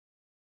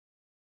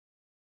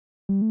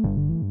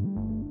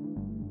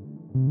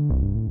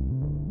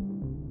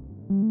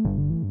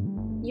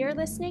You're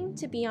listening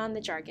to Beyond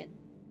the Jargon,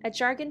 a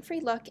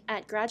jargon-free look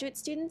at graduate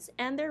students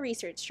and their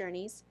research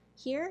journeys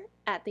here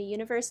at the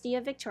University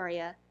of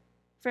Victoria.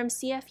 From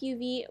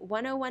CFUV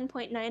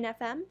 101.9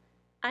 FM,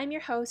 I'm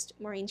your host,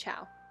 Maureen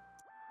Chow.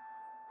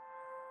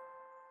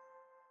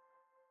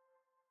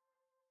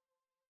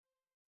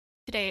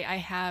 Today I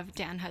have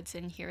Dan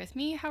Hudson here with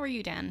me. How are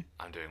you, Dan?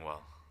 I'm doing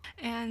well.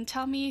 And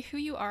tell me who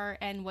you are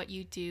and what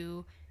you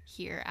do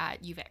here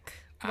at UVic.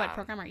 What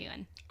program are you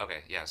in? Okay,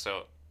 yeah,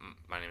 so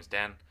my name is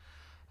Dan.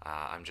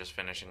 I'm just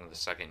finishing the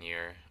second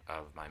year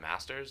of my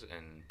master's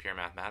in pure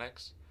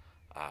mathematics,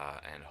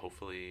 and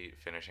hopefully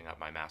finishing up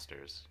my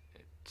master's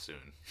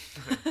soon.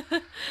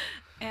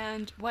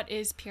 And what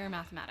is pure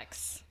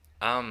mathematics?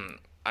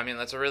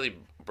 That's a really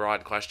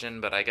broad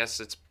question, but I guess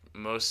it's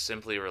most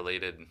simply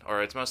related,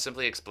 or it's most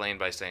simply explained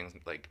by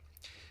saying, like,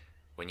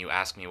 when you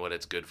ask me what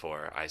it's good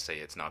for, I say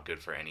it's not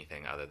good for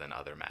anything other than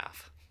other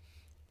math.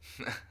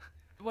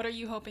 What are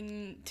you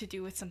hoping to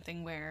do with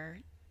something where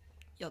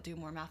you'll do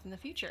more math in the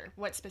future?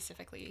 What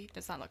specifically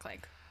does that look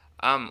like?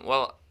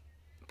 Well,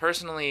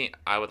 personally,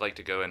 I would like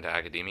to go into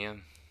academia,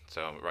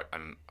 so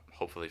I'm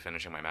hopefully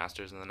finishing my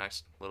master's in the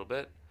next little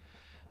bit,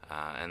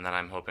 and then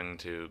I'm hoping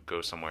to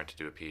go somewhere to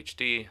do a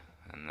PhD,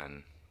 and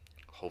then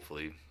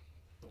hopefully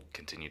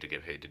continue to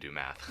get paid to do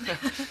math.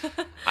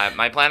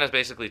 My plan is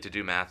basically to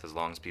do math as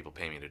long as people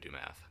pay me to do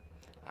math,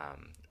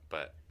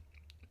 but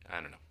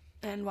I don't know.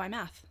 And why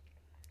math?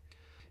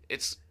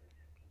 It's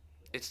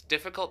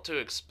difficult to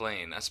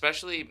explain,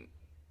 especially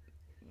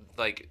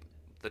like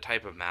the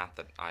type of math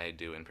that I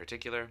do in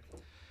particular.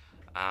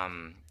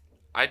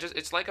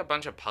 It's like a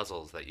bunch of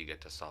puzzles that you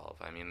get to solve.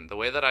 I mean, the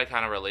way that I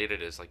kind of relate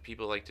it is like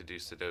people like to do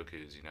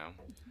Sudokus, you know.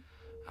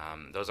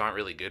 Those aren't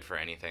really good for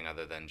anything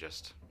other than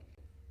just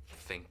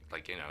think,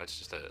 like, you know, it's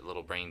just a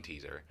little brain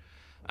teaser.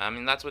 I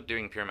mean, that's what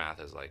doing pure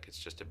math is like. It's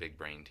just a big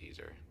brain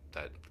teaser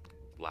that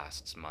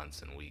lasts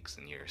months and weeks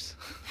and years.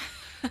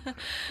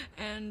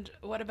 And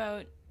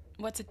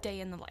what's a day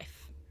in the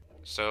life?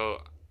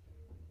 So,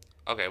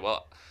 okay,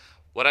 well,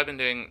 what I've been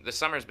doing, this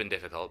summer's been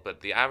difficult,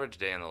 but the average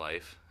day in the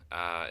life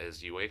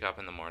is you wake up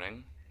in the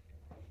morning,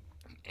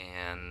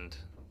 and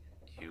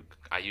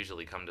I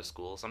usually come to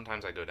school.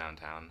 Sometimes I go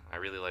downtown. I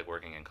really like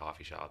working in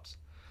coffee shops.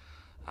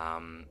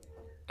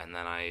 And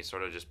then I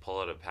sort of just pull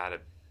out a pad of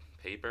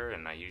paper,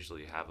 and I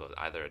usually have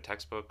either a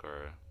textbook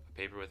or a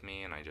paper with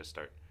me, and I just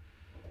start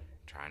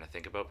trying to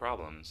think about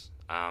problems.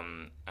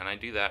 And I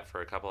do that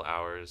for a couple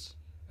hours,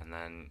 and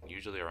then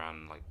usually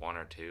around like 1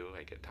 or 2,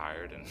 I get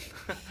tired, and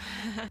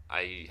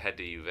I head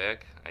to UVic.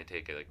 I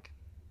take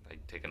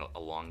an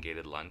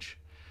elongated lunch,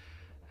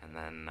 and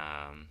then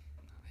I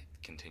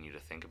continue to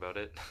think about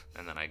it,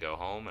 and then I go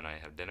home and I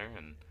have dinner,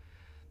 and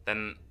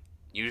then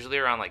usually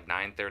around like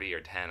 9:30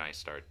 or 10 I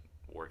start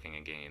working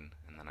again,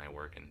 and then I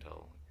work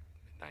until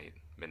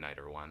midnight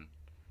or 1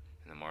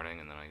 in the morning,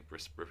 and then I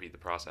repeat the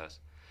process.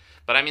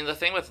 But I mean, the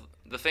thing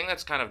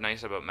that's kind of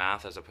nice about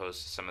math as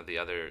opposed to some of the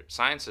other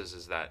sciences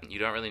is that you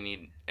don't really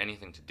need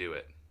anything to do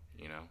it,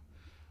 you know?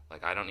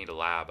 Like, I don't need a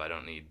lab, I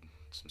don't need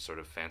some sort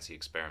of fancy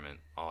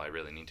experiment. All I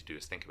really need to do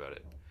is think about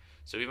it.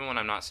 So even when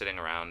I'm not sitting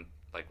around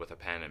like with a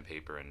pen and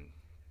paper and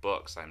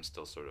books, I'm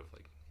still sort of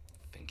like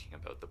thinking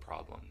about the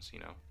problems, you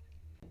know?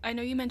 I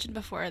know you mentioned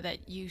before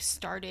that you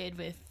started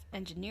with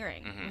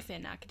engineering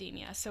within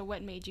academia. So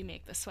what made you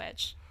make the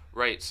switch?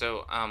 Right.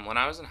 So when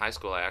I was in high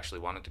school, I actually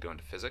wanted to go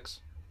into physics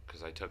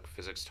because I took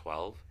Physics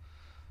 12,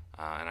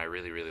 and I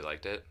really, really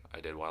liked it. I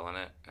did well in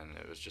it, and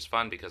it was just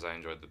fun because I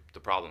enjoyed the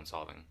problem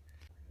solving.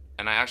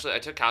 And I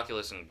took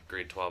calculus in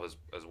grade 12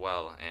 as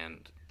well,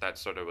 and that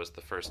sort of was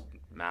the first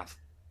math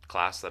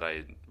class that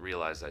I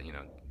realized that, you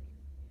know,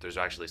 there's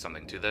actually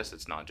something to this.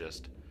 It's not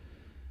just,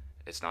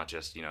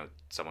 you know,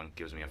 someone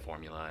gives me a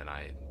formula and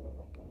I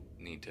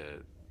need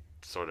to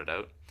sort it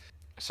out.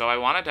 So I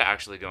wanted to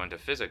actually go into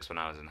physics when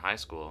I was in high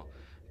school,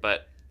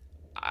 but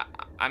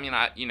I mean,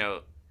 you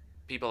know,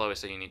 people always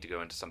say you need to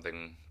go into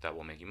something that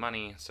will make you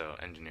money. So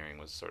engineering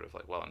was sort of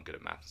like, well, I'm good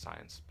at math and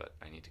science, but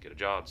I need to get a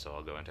job, so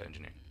I'll go into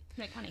engineering.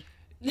 Make money.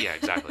 Yeah,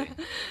 exactly.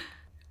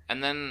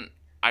 And then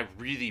I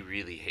really,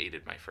 really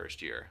hated my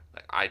first year.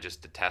 Like, I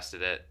just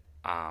detested it.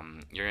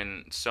 You're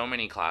in so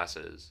many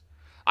classes.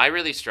 I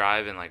really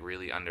strive in like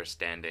really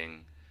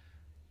understanding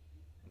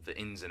the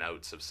ins and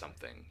outs of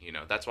something, you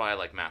know. That's why I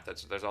like math.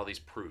 There's all these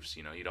proofs,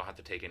 you know. You don't have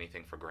to take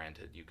anything for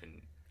granted. You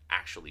can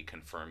actually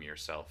confirm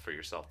for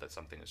yourself that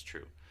something is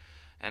true.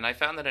 And I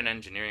found that in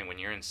engineering, when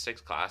you're in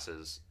 6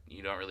 classes,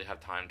 you don't really have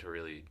time to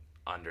really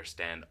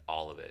understand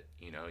all of it,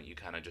 you know. You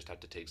kind of just have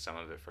to take some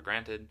of it for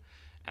granted,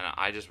 and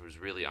I just was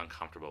really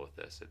uncomfortable with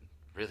this. It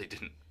really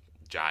didn't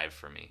jive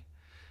for me.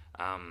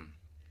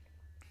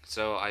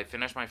 So I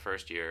finished my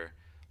first year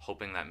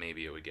hoping that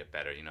maybe it would get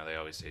better. You know, they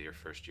always say your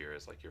first year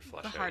is like your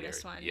flush out year. The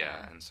hardest one.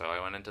 Yeah, and so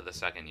I went into the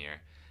second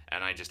year,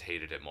 and I just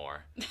hated it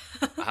more.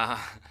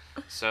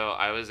 So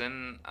I was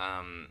in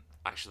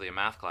actually a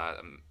math class,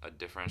 a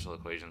differential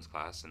equations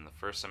class in the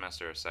first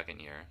semester of second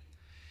year.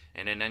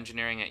 And in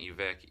engineering at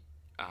UVic,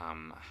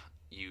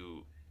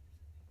 you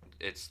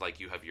it's like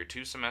you have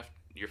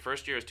your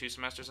first year is 2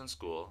 semesters in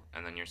school,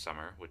 and then your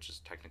summer, which is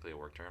technically a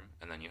work term,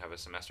 and then you have a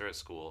semester at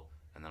school,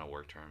 and then a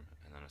work term,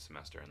 and then a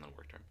semester, and then a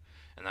work term,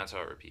 and that's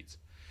how it repeats.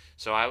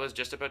 So I was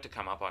just about to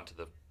come up onto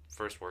the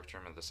first work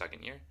term of the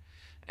second year,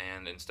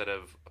 and instead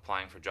of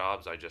applying for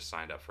jobs, I just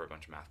signed up for a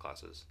bunch of math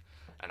classes,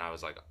 and I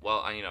was like,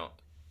 well,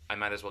 I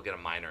might as well get a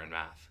minor in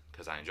math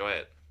because I enjoy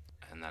it,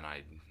 and then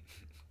I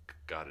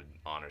got an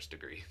honors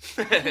degree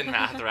in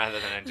math rather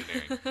than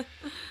engineering.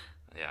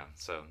 Yeah,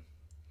 so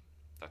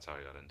that's how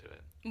I got into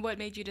it. What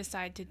made you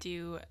decide to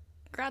do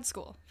grad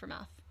school for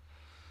math?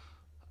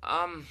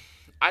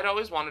 I'd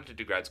always wanted to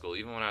do grad school,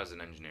 even when I was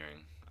in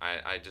engineering.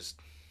 I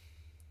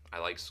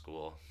like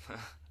school.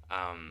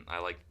 I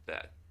like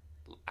that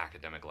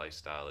academic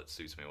lifestyle. It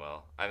suits me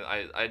well.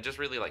 I just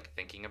really like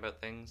thinking about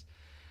things,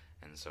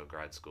 and so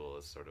grad school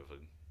is sort of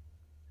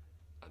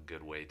a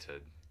good way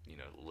to,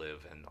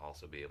 live and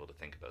also be able to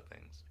think about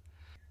things.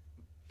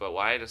 But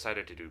why I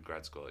decided to do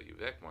grad school at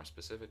UVic more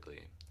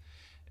specifically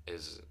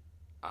is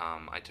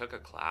I took a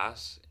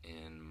class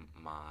in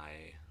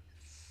my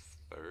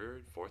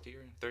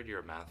third year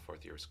of math,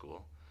 fourth year of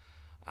school,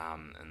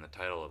 and the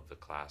title of the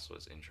class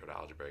was Intro to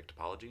Algebraic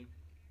Topology,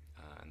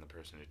 and the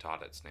person who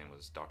taught its name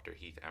was Dr.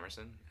 Heath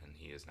Emerson, and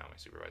he is now my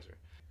supervisor.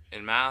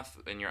 In math,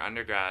 in your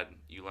undergrad,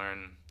 you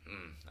learn,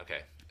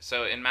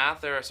 so in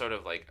math there are sort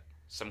of like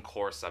some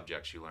core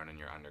subjects you learn in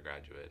your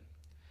undergraduate.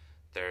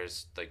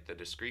 There's like the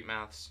discrete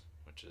maths,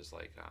 which is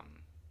like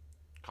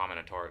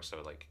combinatorics, so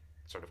like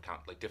sort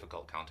of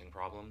difficult counting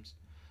problems.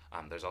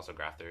 There's also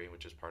graph theory,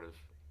 which is part of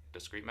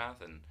discrete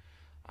math, and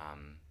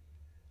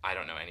I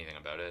don't know anything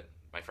about it.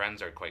 My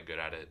friends are quite good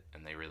at it,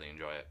 and they really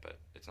enjoy it, but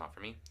it's not for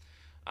me.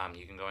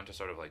 You can go into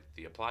sort of like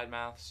the applied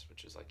maths,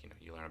 which is like,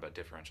 you learn about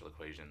differential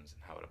equations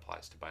and how it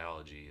applies to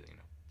biology,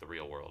 the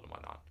real world and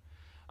whatnot.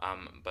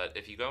 But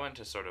if you go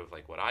into sort of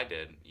like what I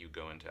did, you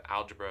go into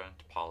algebra,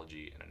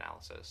 topology, and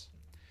analysis.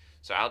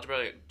 So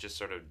algebra just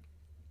sort of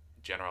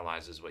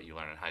generalizes what you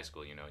learn in high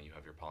school. You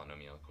have your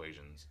polynomial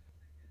equations.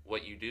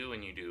 What you do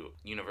when you do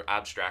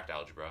abstract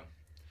algebra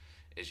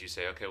is you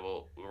say, okay,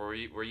 well,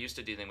 we're used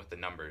to dealing with the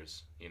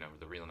numbers,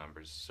 the real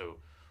numbers. So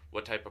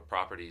what type of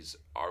properties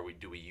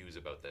do we use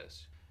about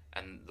this?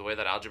 And the way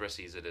that algebra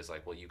sees it is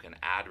like, well, you can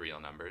add real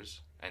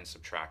numbers and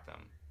subtract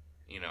them,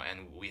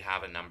 and we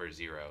have a number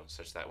 0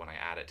 such that when I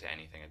add it to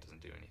anything, it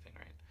doesn't do anything,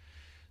 right?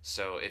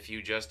 So if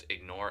you just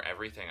ignore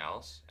everything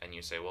else and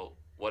you say, well,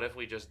 what if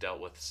we just dealt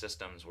with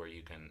systems where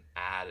you can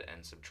add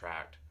and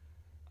subtract,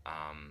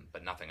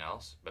 but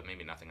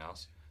maybe nothing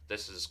else?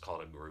 This is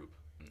called a group.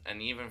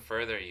 And even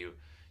further, you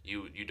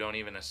don't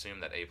even assume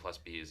that A plus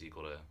B is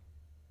equal to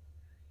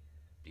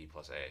B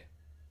plus A.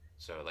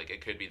 So like it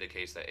could be the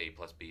case that A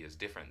plus B is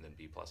different than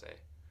B plus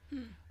A.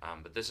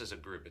 But this is a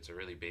group. It's a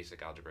really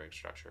basic algebraic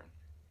structure.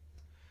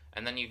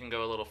 And then you can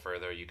go a little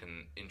further. You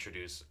can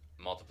introduce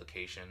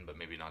multiplication, but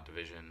maybe not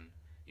division.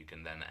 You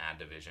can then add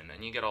division,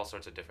 and you get all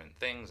sorts of different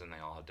things, and they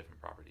all have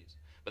different properties.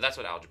 But that's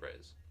what algebra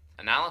is.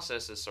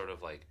 Analysis is sort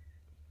of like,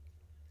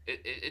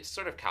 it's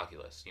sort of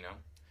calculus,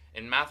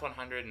 In Math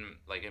 100, and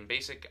like in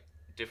basic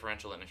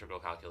differential and integral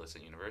calculus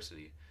at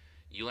university,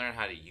 you learn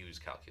how to use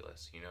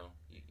calculus,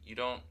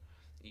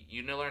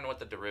 You learn what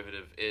the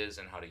derivative is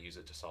and how to use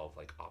it to solve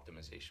like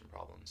optimization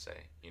problems, say.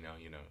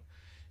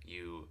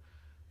 You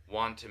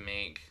want to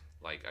make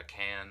like a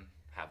can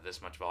have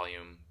this much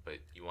volume, but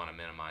you want to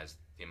minimize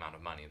the amount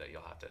of money that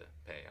you'll have to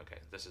pay. Okay,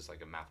 this is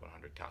like a Math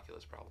 100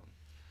 calculus problem.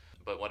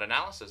 But what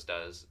analysis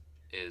does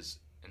is,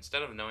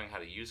 instead of knowing how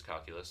to use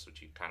calculus,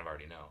 which you kind of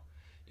already know,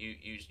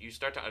 you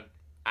start to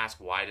ask,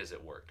 why does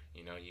it work?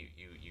 You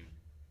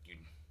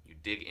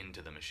dig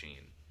into the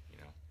machine.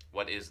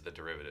 What is the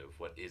derivative?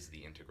 What is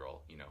the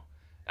integral?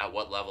 At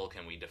what level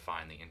can we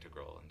define the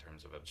integral in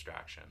terms of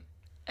abstraction?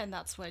 And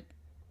that's what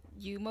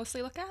you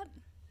mostly look at?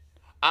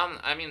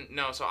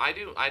 No. So I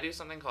do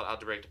something called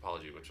algebraic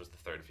topology, which was the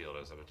third field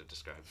I was about to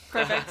describe.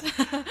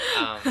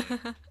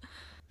 Perfect.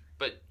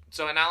 But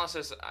so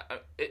analysis,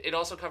 it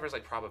also covers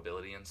like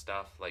probability and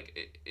stuff. Like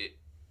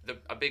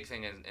a big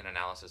thing in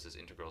analysis is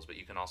integrals, but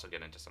you can also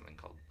get into something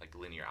called like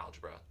linear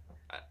algebra,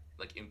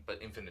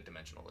 but infinite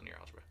dimensional linear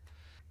algebra.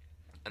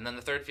 And then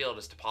the third field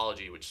is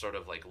topology, which sort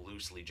of like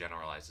loosely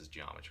generalizes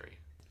geometry.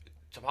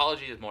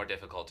 Topology is more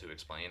difficult to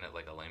explain at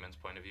like a layman's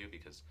point of view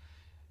because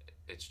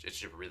it's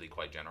just really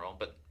quite general.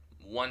 But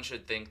one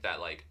should think that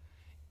like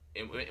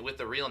with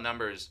the real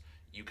numbers,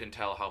 you can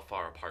tell how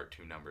far apart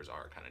two numbers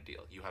are, kind of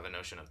deal. You have a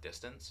notion of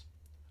distance,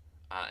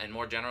 and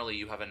more generally,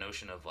 you have a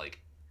notion of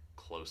like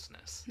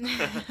closeness.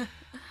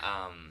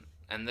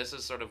 And this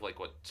is sort of like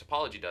what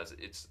topology does.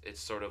 It's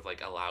sort of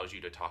like allows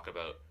you to talk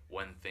about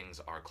when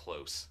things are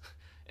close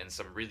in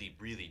some really,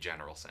 really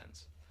general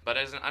sense. But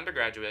as an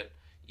undergraduate,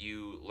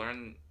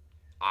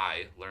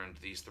 I learned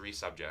these three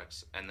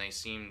subjects, and they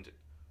seemed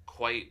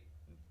quite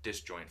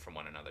disjoint from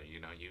one another.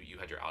 You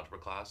had your algebra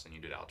class, and you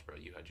did algebra.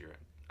 You had your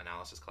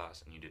analysis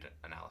class, and you did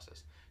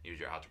analysis. You had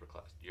your algebra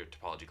class, your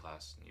topology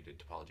class, and you did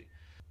topology.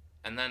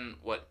 And then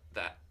what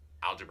that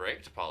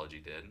algebraic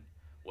topology did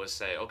was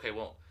say, okay,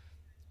 well,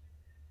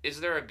 is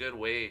there a good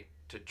way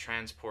to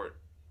transport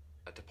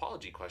a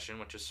topology question,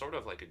 which is sort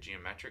of like a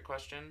geometric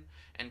question,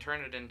 and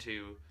turn it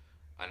into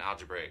an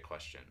algebraic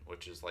question,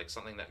 which is like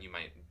something that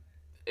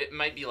it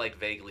might be like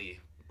vaguely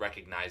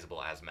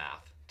recognizable as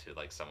math to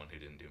like someone who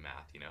didn't do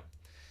math, you know?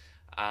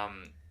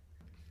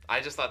 I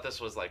just thought this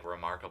was like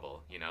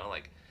remarkable, you know,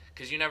 like,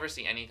 because you never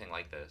see anything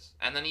like this.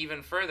 And then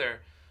even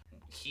further,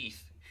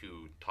 Heath,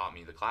 who taught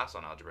me the class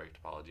on algebraic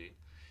topology,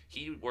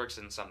 he works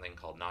in something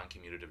called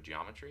non-commutative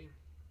geometry.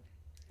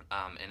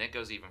 And it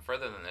goes even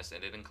further than this,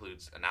 and it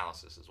includes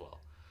analysis as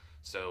well.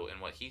 So in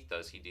what Heath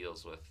does, he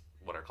deals with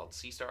what are called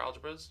C-star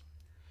algebras,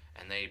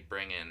 and they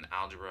bring in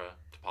algebra,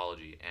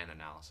 topology, and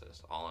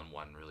analysis all in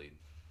one really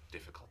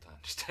difficult to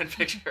understand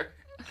picture.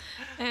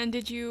 And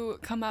did you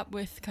come up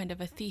with kind of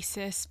a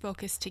thesis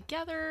focused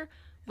together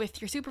with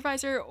your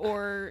supervisor,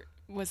 or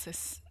was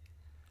this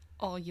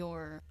all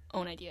your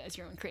own idea as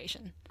your own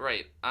creation?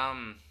 Right.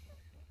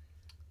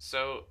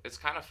 So it's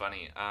kind of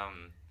funny.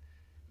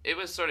 It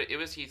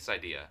was Heath's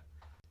idea.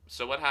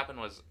 So what happened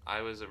was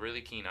I was a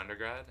really keen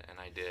undergrad, and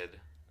I did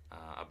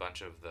a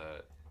bunch of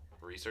the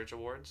research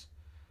awards,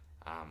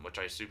 which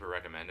I super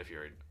recommend if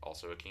you're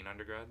also a keen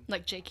undergrad.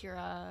 Like J.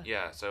 Kira?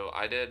 Yeah, so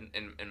I did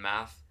in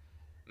math.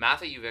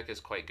 Math at UVic is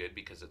quite good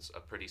because it's a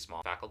pretty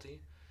small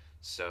faculty.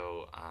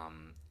 So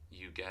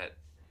you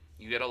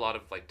get a lot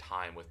of like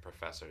time with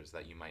professors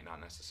that you might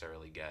not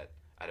necessarily get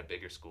at a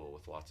bigger school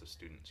with lots of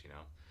students, you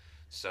know.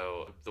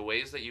 So the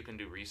ways that you can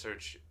do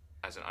research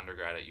as an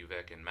undergrad at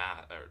UVic in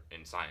math, or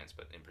in science,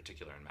 but in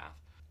particular in math,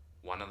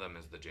 one of them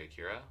is the J.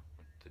 Kira,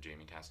 the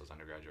Jamie Castles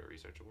Undergraduate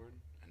Research Award,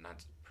 and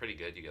that's pretty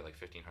good. You get like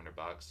 $1,500,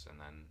 and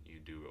then you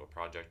do a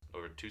project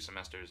over 2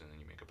 semesters, and then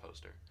you make a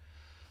poster.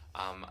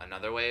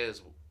 Another way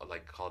is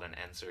like called an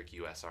NSERC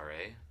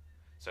USRA.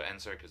 So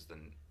NSERC is the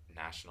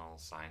National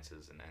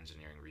Sciences and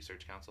Engineering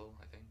Research Council,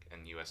 I think,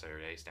 and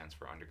USRA stands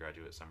for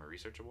Undergraduate Summer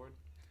Research Award.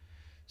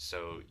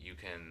 So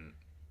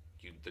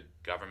the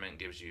government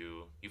gives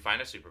you find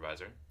a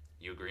supervisor,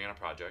 you agree on a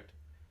project,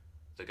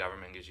 the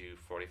government gives you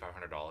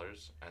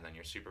 $4,500, and then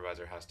your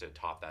supervisor has to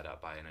top that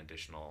up by an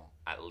additional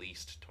at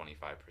least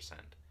 25%.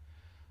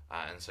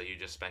 And so you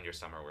just spend your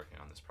summer working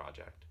on this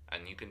project,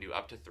 and you can do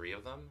up to 3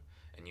 of them,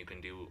 and you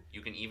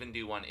can even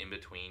do one in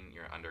between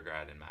your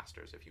undergrad and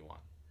master's if you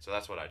want. So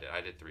that's what I did.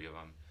 I did 3 of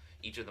them.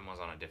 Each of them was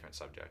on a different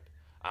subject.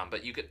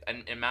 But you could,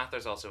 and in math,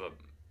 there's also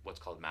what's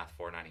called Math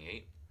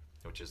 498,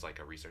 which is like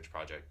a research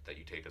project that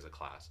you take as a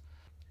class.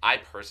 I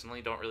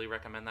personally don't really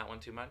recommend that one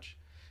too much,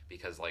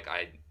 because like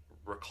I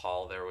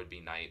recall there would be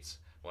nights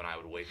when I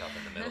would wake up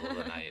in the middle of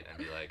the night and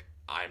be like,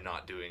 I'm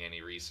not doing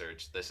any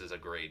research. This is a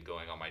grade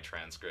going on my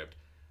transcript.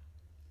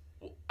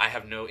 I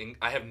have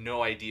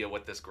no idea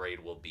what this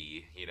grade will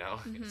be, you know?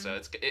 Mm-hmm. So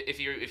it's if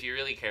you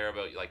really care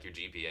about like your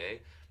GPA,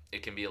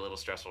 it can be a little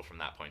stressful from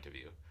that point of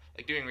view.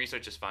 Like doing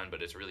research is fun,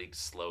 but it's really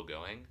slow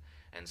going,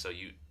 and so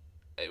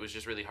it was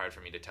just really hard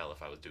for me to tell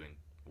if I was doing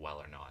well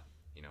or not,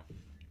 you know?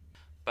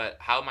 But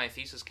how my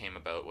thesis came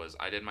about was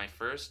I did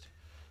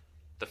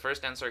the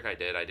first NSERC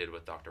I did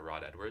with Dr.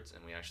 Rod Edwards,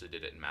 and we actually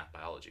did it in math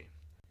biology.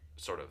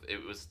 Sort of.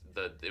 It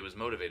was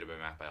motivated by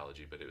math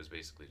biology, but it was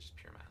basically just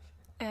pure math.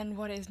 And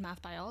what is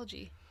math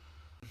biology?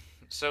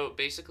 So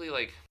basically,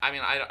 like, I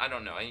mean, I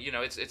don't know. You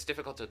know, it's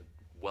difficult to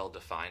well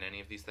define any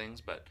of these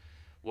things, but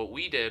what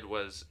we did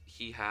was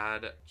he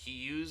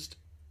used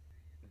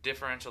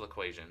differential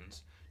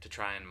equations to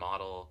try and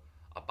model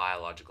a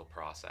biological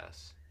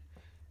process.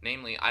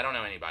 Namely, I don't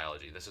know any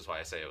biology. This is why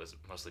I say it was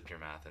mostly pure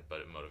math,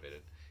 but it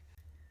motivated.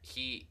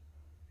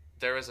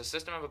 There was a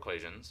system of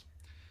equations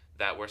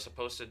that were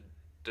supposed to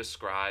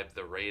describe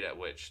the rate at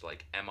which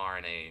like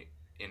mRNA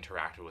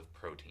interacted with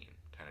protein,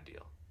 kind of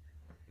deal.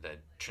 The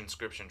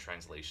transcription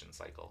translation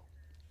cycle.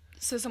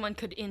 So someone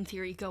could, in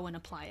theory, go and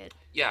apply it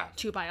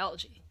to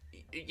biology.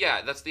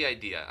 Yeah, that's the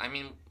idea. I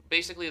mean,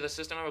 basically the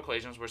system of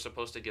equations were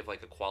supposed to give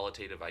like a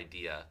qualitative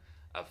idea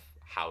of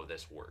how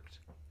this worked.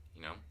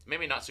 You know,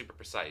 maybe not super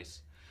precise,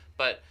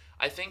 but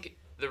I think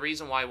the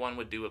reason why one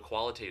would do a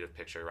qualitative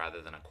picture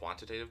rather than a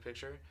quantitative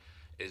picture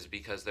is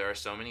because there are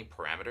so many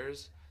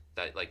parameters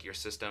that like your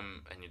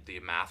system and the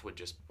math would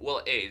just,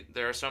 well,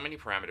 there are so many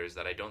parameters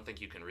that I don't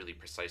think you can really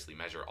precisely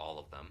measure all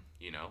of them,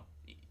 you know?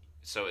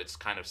 So it's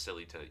kind of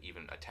silly to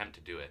even attempt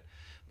to do it.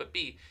 But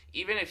B,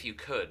 even if you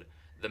could,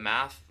 the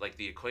math, like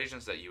the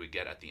equations that you would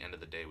get at the end of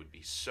the day would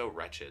be so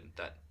wretched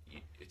that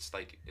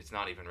it's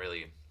not even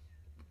really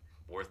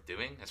worth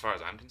doing as far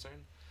as I'm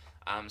concerned.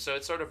 So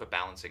it's sort of a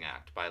balancing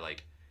act by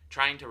like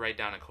trying to write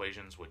down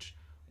equations which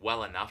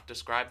well enough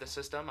describe the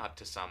system up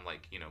to some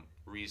like, you know,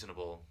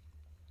 reasonable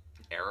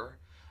error,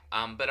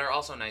 but are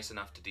also nice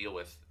enough to deal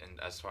with,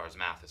 and as far as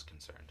math is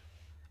concerned,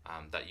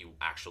 that you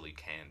actually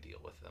can deal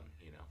with them,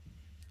 you know.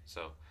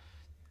 So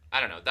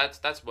I don't know,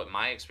 that's what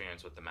my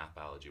experience with the math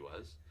biology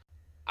was.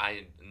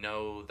 I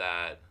know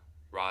that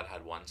Rod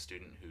had one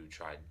student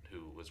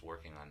who was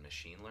working on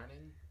machine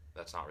learning.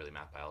 That's not really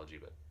math biology,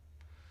 but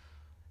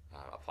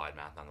applied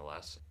math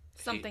nonetheless.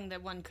 Something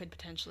that one could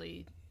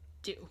potentially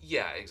do.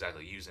 Yeah,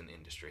 exactly. Use in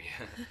industry.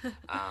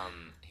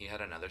 He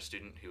had another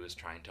student who was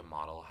trying to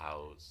model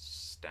how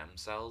stem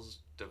cells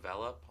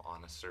develop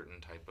on a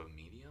certain type of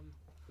medium.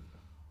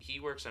 He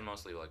works in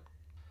mostly like,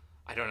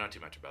 I don't know too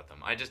much about them.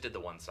 I just did the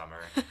one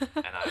summer, and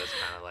I was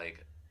kind of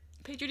like,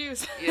 paid your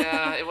dues.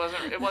 yeah, it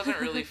wasn't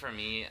really for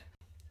me.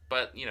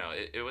 But, you know,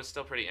 it was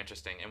still pretty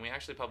interesting, and we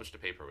actually published a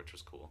paper, which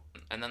was cool.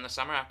 And then the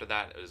summer after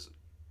that was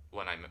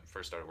when I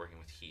first started working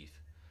with Heath,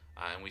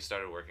 and we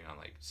started working on,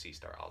 like,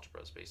 C-star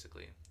algebras,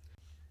 basically.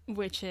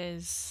 Which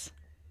is...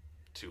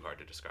 Too hard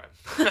to describe.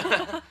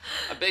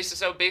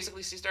 So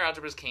basically, C-star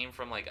algebras came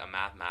from, like, a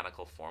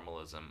mathematical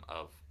formalism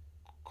of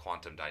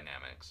quantum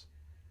dynamics,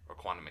 or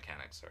quantum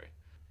mechanics, sorry.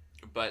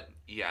 But,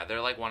 yeah,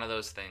 they're, like, one of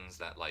those things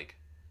that, like...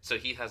 So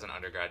Heath has an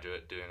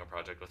undergraduate doing a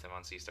project with him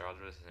on C-star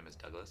algebras. His name is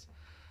Douglas.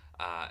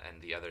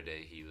 And the other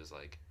day he was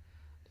like,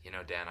 you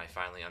know, Dan, I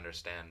finally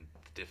understand the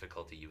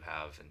difficulty you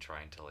have in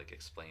trying to, like,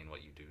 explain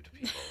what you do to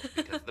people.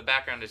 Because the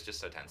background is just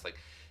so tense. Like,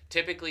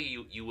 typically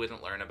you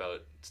wouldn't learn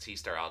about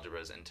C-star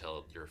algebras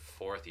until your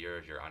fourth year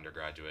of your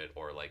undergraduate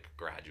or, like,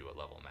 graduate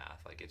level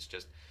math. Like, it's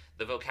just,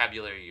 the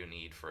vocabulary you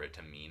need for it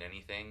to mean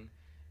anything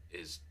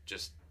is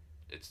just,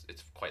 it's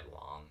quite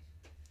long.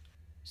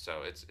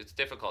 So it's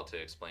difficult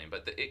to explain,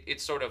 but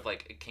it's sort of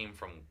like it came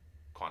from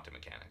quantum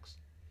mechanics.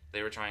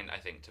 They were trying, I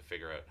think, to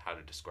figure out how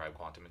to describe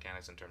quantum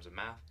mechanics in terms of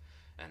math,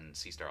 and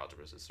C-star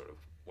algebras is sort of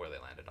where they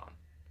landed on.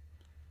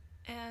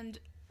 And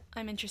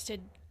I'm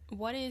interested,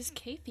 what is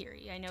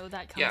K-theory? I know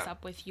that comes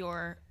up with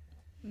your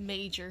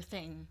major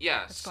thing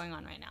that's going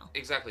on right now.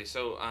 Exactly.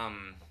 So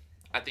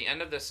at the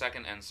end of the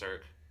second NCERC,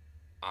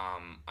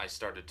 I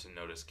started to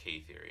notice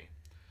K-theory.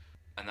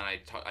 And then I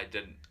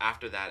did,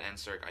 after that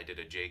NCERC, I did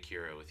a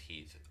J-Cura with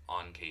Heath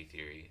on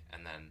K-theory,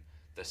 and then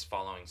this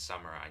following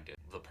summer I did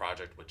the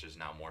project which is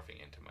now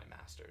morphing into my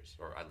master's,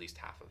 or at least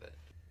half of it.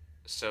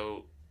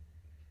 So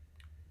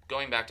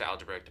going back to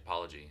algebraic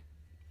topology,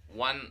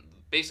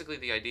 basically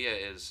the idea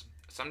is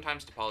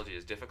sometimes topology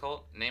is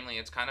difficult, namely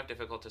it's kind of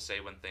difficult to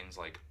say when things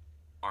like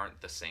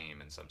aren't the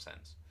same in some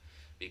sense.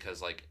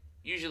 Because like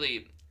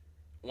usually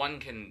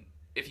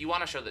if you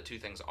want to show that two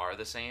things are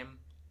the same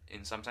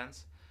in some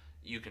sense,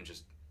 you can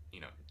just,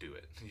 do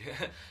it.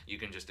 You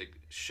can just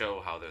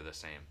show how they're the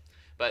same.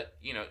 But,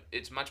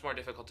 it's much more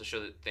difficult to show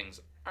that things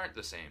aren't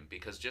the same,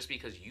 because just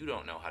because you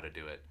don't know how to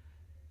do it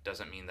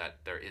doesn't mean that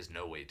there is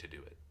no way to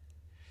do it,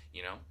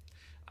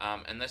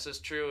 And this is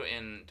true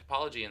in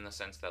topology in the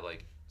sense that,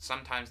 like,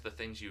 sometimes the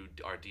things you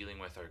are dealing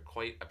with are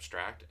quite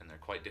abstract and they're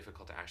quite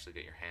difficult to actually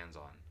get your hands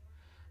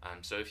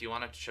on. So if you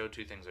want to show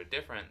two things are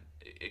different,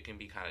 it can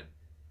be kind of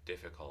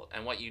difficult.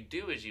 And what you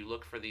do is you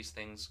look for these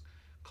things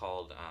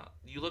called,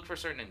 you look for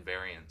certain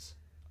invariants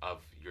of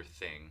your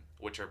thing,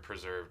 which are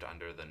preserved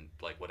under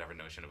whatever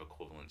notion of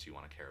equivalence you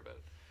want to care about.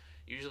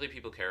 Usually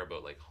people care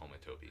about like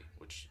homotopy,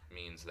 which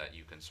means that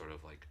you can sort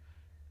of like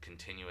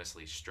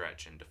continuously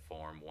stretch and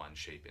deform one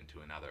shape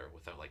into another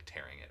without like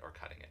tearing it or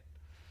cutting it.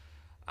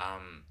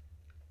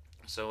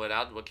 So what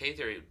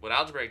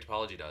algebraic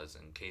topology does,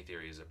 and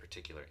K-theory is a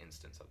particular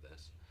instance of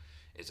this,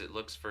 is it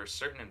looks for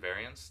certain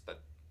invariants that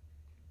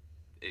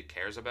it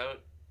cares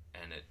about,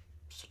 and it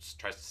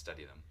tries to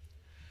study them.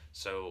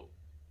 So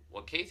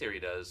what K-theory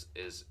does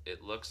is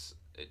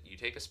you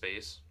take a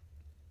space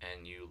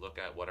and you look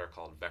at what are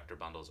called vector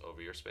bundles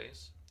over your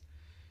space.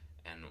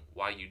 And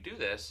why you do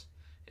this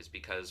is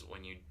because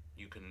when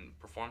you can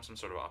perform some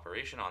sort of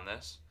operation on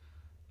this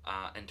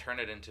and turn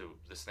it into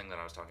this thing that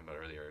I was talking about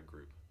earlier, a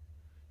group.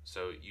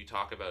 So you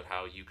talk about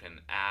how you can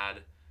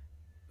add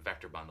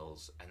vector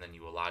bundles and then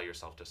you allow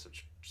yourself to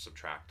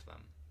subtract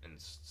them in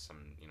some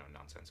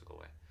nonsensical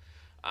way.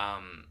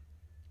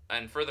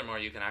 And furthermore,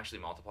 you can actually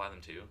multiply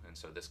them too, and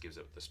so this gives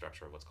it the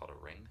structure of what's called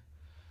a ring.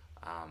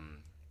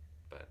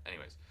 But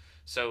anyways,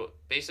 so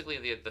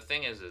basically the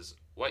thing is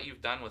what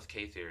you've done with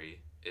K-theory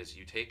is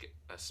you take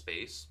a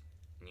space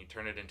and you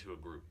turn it into a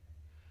group.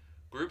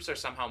 Groups are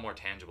somehow more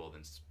tangible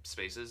than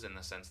spaces in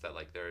the sense that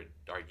like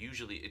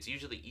it's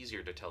usually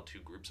easier to tell two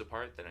groups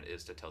apart than it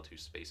is to tell two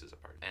spaces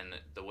apart. And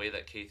the way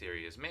that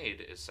K-theory is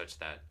made is such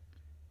that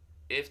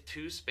if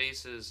two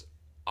spaces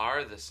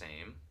are the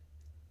same,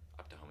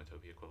 up to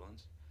homotopy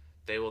equivalence,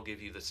 they will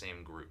give you the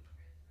same group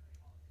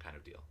kind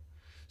of deal.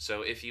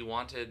 So if you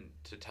wanted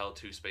to tell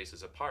two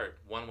spaces apart,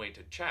 one way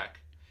to check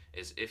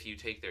is if you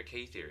take their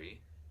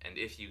K-theory, and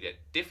if you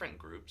get different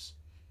groups,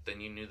 then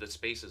you knew the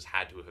spaces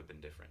had to have been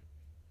different,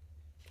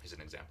 is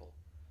an example.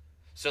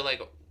 So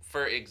like,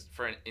 for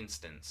an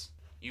instance,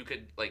 you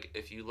could, like,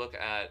 if you look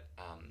at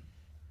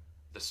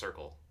the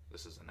circle,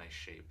 this is a nice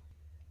shape.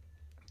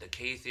 The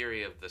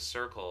K-theory of the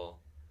circle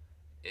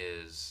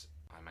is,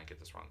 I might get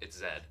this wrong, it's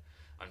Z.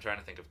 I'm trying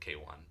to think of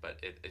K1, but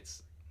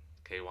it's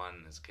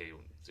K1 is K0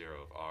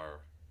 of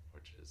R,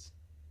 which is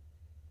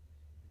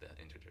the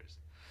integers.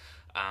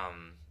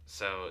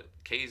 So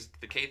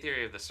the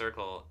K-theory of the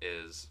circle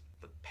is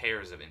the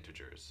pairs of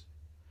integers.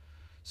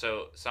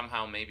 So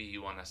somehow maybe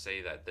you want to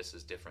say that this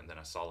is different than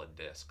a solid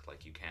disk,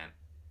 like you can't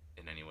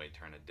in any way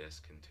turn a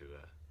disk into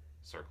a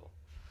circle.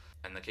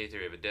 And the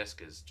K-theory of a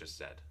disk is just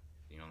Z.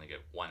 you only get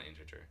one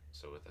integer.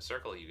 So with a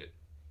circle, you get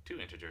two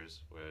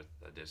integers. With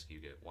a disk, you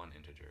get one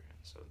integer. And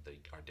so they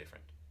are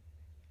different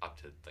up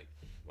to like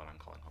what I'm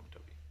calling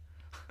homotopy.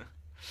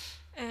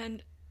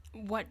 And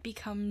what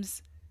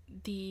becomes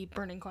the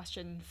burning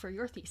question for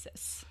your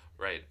thesis?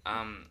 Right.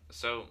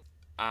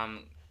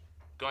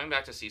 Going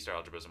back to C-star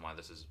algebras and why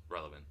this is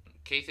relevant.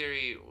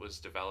 K-theory was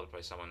developed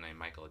by someone named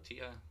Michael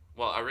Atiyah.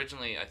 Well,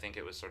 originally, I think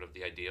it was sort of,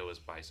 the idea was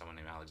by someone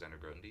named Alexander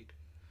Grothendieck.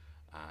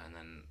 And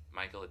then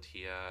Michael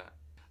Atiyah,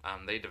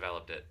 they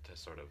developed it to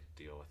sort of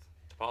deal with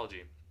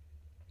topology.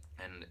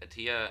 And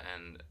Atiyah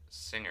and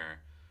Singer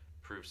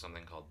proved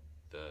something called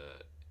the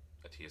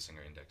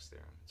Atiyah-Singer index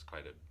theorem. It's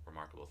quite a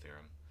remarkable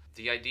theorem.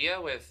 The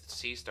idea with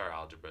C-star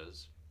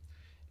algebras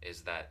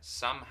is that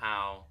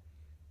somehow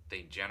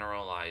they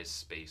generalize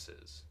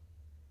spaces.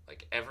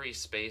 Like every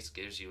space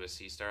gives you a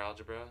C-star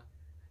algebra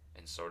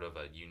in sort of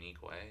a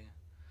unique way,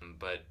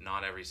 but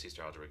not every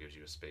C-star algebra gives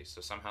you a space.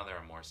 So somehow there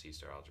are more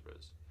C-star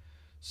algebras.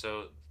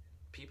 So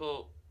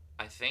people,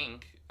 I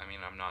think, I mean,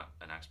 I'm not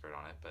an expert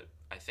on it, but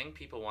I think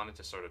people wanted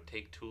to sort of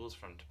take tools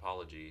from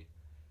topology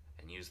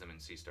and use them in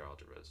C-star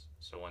algebras.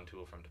 So one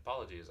tool from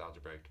topology is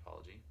algebraic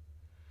topology.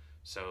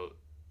 So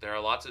there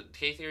are lots of,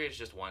 K-theory is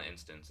just one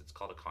instance. It's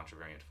called a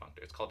contravariant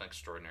functor. It's called an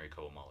extraordinary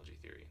cohomology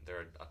theory. There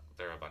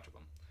are a bunch of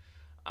them.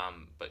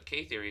 But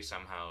K-theory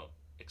somehow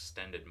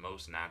extended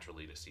most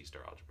naturally to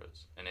C-star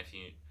algebras. And if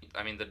you,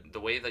 I mean, the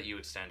way that you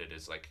extend it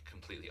is like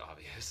completely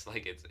obvious.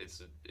 Like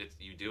it's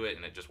you do it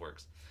and it just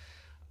works.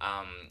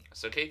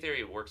 So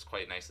K-theory works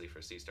quite nicely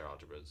for C-star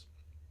algebras.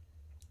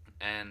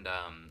 And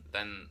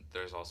then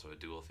there's also a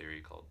dual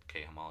theory called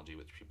K-homology,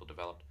 which people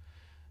developed.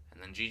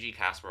 And then G.G.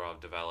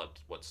 Kasparov developed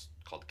what's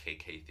called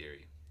KK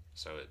theory.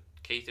 So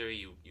K-theory,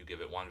 you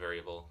give it one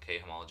variable.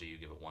 K-homology, you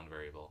give it one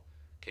variable.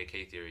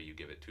 KK theory, you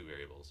give it two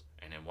variables.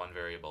 And in one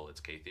variable, it's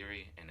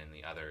K-theory, and in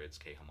the other, it's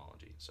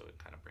K-homology. So it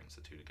kind of brings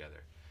the two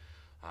together.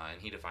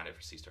 And he defined it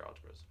for C-star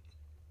algebras.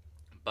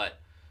 But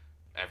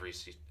every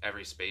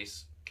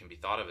space can be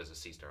thought of as a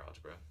C-star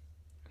algebra.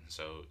 And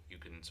so you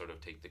can sort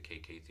of take the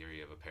KK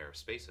theory of a pair of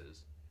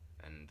spaces,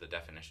 and the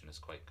definition is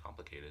quite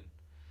complicated.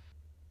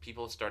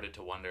 People started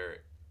to wonder,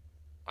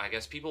 I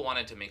guess people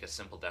wanted to make a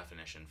simple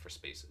definition for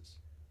spaces.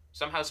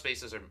 Somehow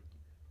spaces are,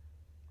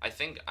 I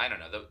don't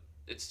know,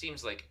 it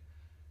seems like,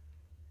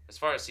 as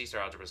far as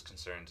C-star algebra is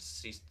concerned,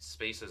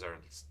 spaces are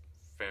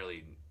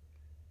fairly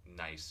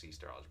nice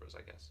C-star algebras,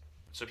 I guess.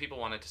 So people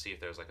wanted to see if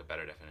there was like a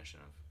better definition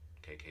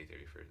of KK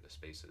theory for the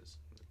spaces,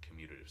 the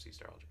commutative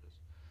C-star algebras.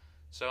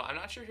 So I'm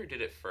not sure who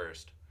did it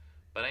first,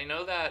 but I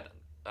know that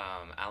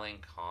Alain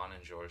Kahn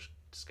and Georges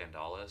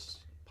Skandalis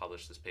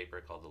published this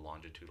paper called the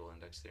longitudinal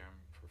index theorem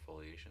for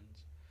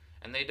foliations.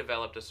 And they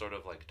developed a sort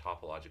of like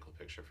topological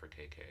picture for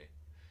KK.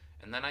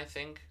 And then I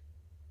think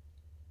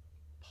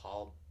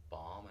Paul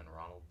Baum and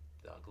Ronald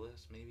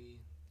Douglas maybe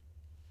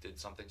did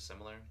something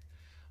similar.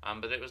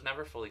 But it was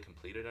never fully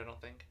completed, I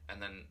don't think.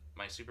 And then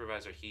my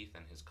supervisor Heath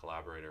and his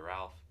collaborator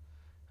Ralph,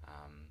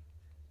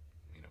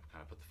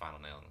 kind of put the final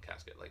nail in the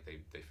casket. Like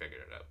they figured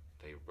it out.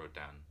 They wrote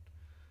down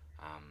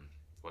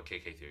what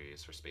KK theory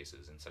is for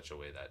spaces in such a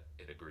way that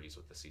it agrees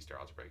with the C-star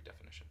algebraic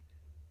definition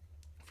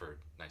for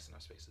nice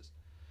enough spaces.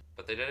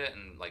 But they did it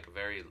in like a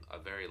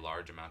very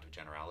large amount of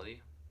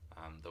generality.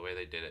 The way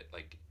they did it,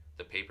 like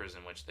the papers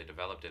in which they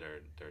developed it,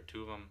 there are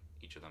two of them.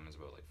 Each of them is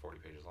about like 40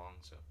 pages long,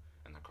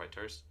 and they're quite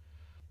terse.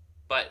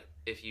 But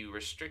if you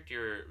restrict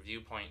your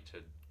viewpoint to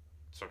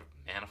sort of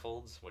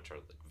manifolds, which are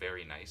like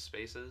very nice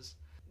spaces,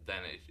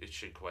 then it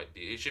should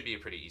be a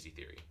pretty easy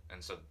theory.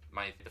 And so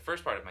the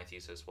first part of my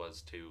thesis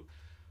was to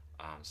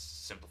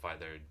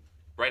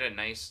write a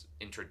nice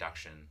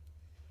introduction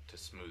to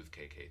smooth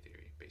KK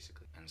theory,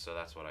 basically. And so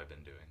that's what I've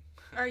been doing.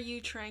 Are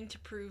you trying to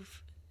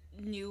prove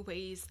new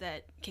ways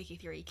that KK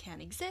theory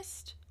can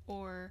exist,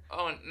 or?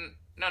 Oh,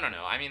 no.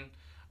 I mean,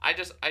 I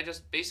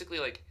just basically,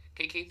 like,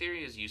 KK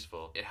theory is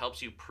useful. It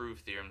helps you prove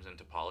theorems in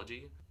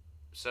topology.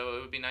 So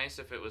it would be nice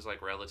if it was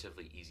like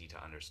relatively easy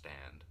to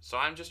understand. So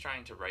I'm just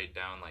trying to write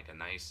down like a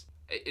nice,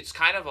 it's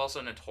kind of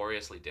also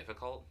notoriously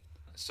difficult.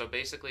 So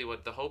basically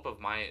the hope of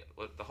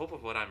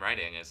what I'm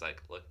writing is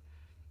like, look,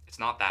 it's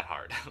not that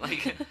hard.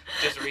 Like,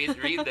 just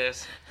read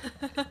this.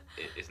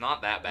 It's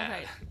not that bad,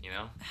 right. You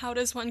know? How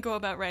does one go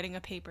about writing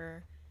a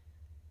paper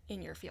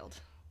in your field?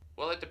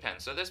 Well, it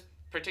depends. So this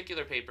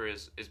particular paper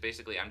is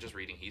basically, I'm just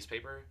reading Heath's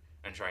paper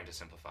and trying to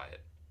simplify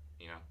it,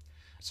 you know?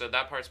 So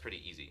that part's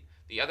pretty easy.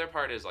 The other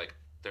part is like,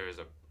 there is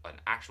an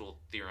actual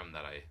theorem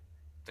that I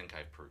think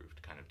I've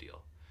proved kind of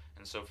deal.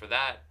 And so for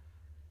that,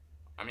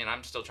 I mean,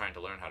 I'm still trying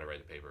to learn how to write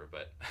the paper,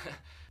 but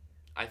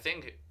I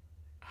think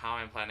how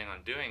I'm planning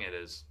on doing it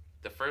is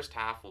the first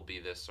half will be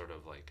this sort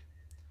of like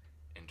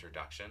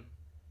introduction.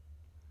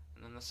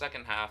 And then the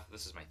second half,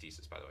 this is my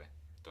thesis, by the way.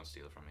 Don't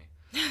steal it from me.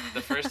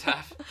 The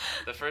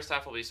first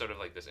half will be sort of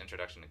like this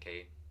introduction to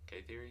K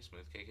theory,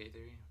 smooth KK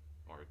theory,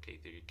 or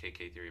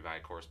KK theory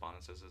via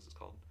correspondences, as it's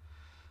called.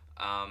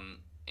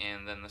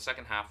 And then the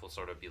second half will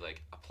sort of be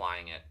like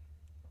applying it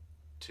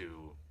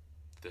to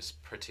this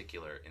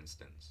particular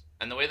instance.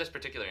 And the way this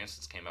particular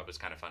instance came up is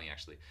kind of funny,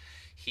 actually.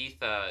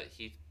 Heath,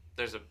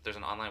 there's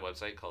an online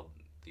website called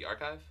The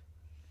Archive,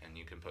 and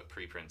you can put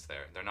preprints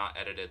there. They're not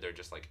edited, they're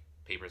just like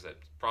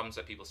problems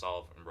that people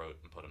solve and wrote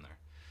and put them there.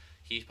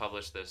 He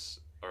published this,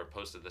 or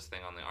posted this thing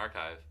on The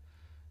Archive,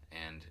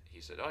 and he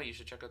said, oh, you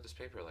should check out this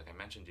paper, like I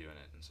mentioned you in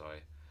it. And so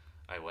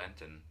I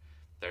went, and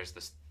there's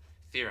this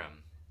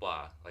theorem,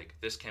 blah, like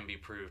this can be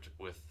proved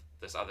with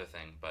this other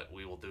thing, but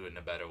we will do it in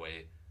a better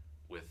way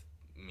with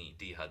me,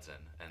 D.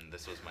 Hudson. And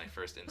this was my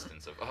first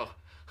instance of, oh,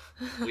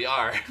 we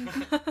are.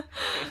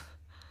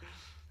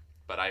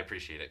 But I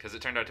appreciate it, because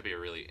it turned out to be a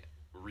really,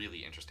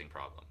 really interesting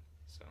problem.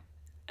 So.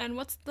 And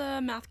what's the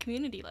math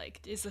community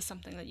like? Is this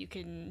something that you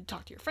can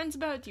talk to your friends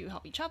about? Do you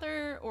help each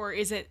other? Or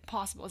is it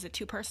possible? Is it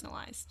too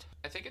personalized?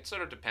 I think it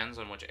sort of depends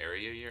on which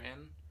area you're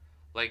in.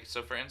 Like,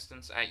 so for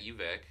instance, at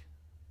UVic,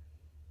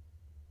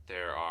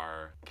 there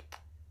are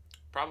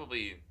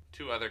probably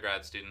 2 other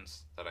grad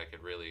students that I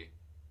could really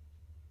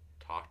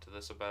talk to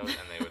this about,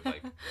 and they would,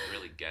 like,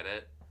 really get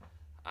it.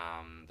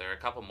 There are a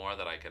couple more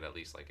that I could at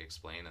least, like,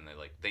 explain, and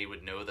they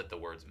would know that the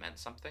words meant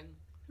something.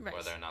 Right.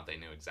 Whether or not they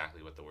knew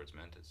exactly what the words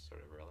meant is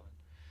sort of irrelevant.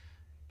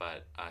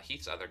 But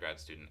Heath's other grad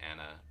student,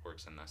 Anna,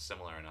 works in a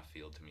similar enough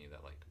field to me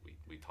that, like,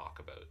 we talk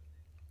about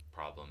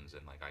problems,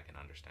 and, like, I can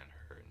understand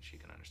her and she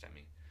can understand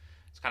me.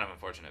 It's kind of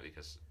unfortunate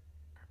because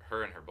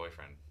her and her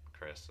boyfriend,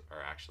 Chris,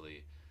 are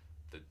actually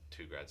the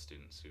 2 grad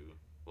students who,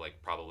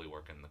 like, probably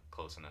work in the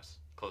close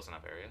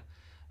enough area.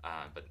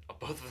 But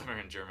both of them are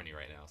in Germany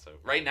right now, so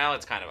right now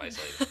it's kind of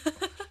isolated.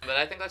 But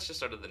I think that's just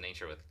sort of the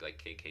nature with,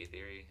 like, KK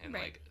theory and,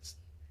 right. Like,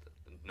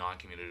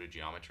 non-commutative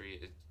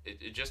geometry.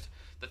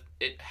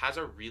 It has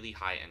a really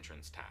high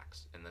entrance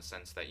tax in the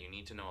sense that you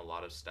need to know a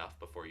lot of stuff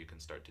before you can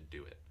start to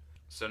do it.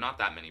 So not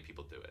that many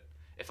people do it.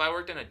 If I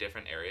worked in a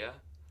different area,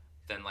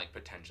 then, like,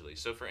 potentially.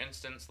 So for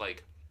instance,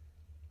 like,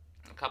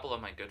 a couple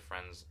of my good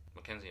friends,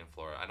 Mackenzie and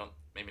Flora,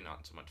 maybe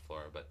not so much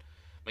Flora, but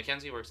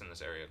Mackenzie works in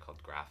this area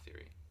called graph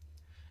theory.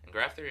 And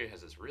graph theory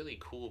has this really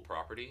cool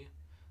property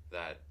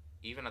that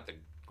even at the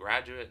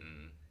graduate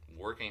and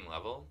working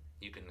level,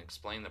 you can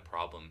explain the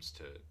problems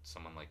to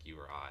someone like you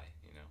or I,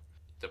 you know.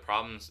 The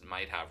problems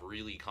might have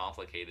really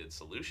complicated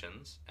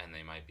solutions, and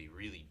they might be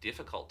really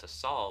difficult to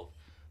solve,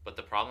 but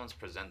the problems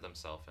present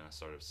themselves in a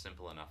sort of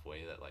simple enough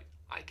way that, like,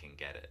 I can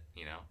get it,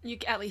 you know? You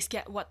at least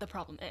get what the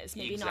problem is,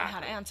 maybe exactly. Not how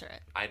to answer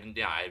it. I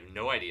have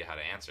no idea how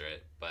to answer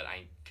it, but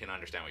I can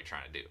understand what you're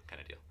trying to do,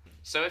 kind of deal.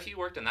 So if you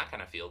worked in that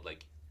kind of field,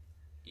 like,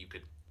 you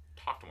could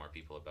talk to more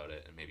people about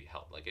it and maybe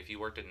help. Like, if you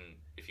worked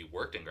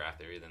in graph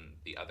theory, then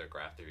the other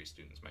graph theory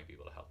students might be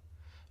able to help.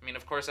 I mean,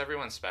 of course,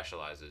 everyone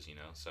specializes, you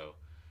know, so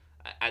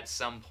at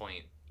some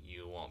point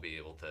you won't be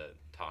able to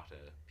talk to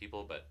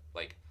people, but,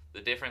 like,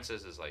 the difference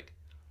is like,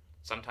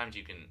 sometimes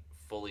you can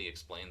fully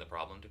explain the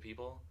problem to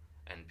people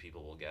and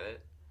people will get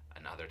it,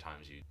 and other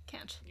times you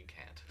can't.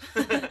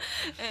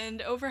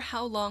 And over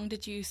how long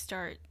did you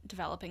start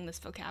developing this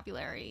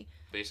vocabulary?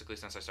 Basically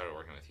since I started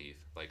working with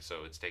Heath. Like,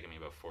 so it's taken me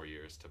about 4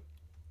 years to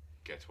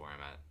get to where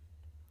I'm at.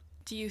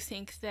 Do you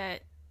think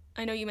that,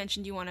 I know you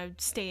mentioned you want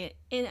to stay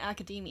in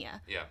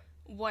academia. Yeah.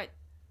 What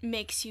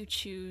makes you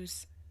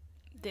choose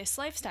this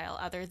lifestyle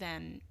other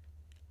than,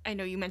 I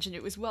know you mentioned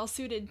it was well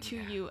suited to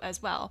you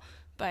as well,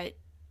 but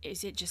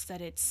is it just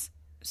that it's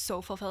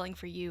so fulfilling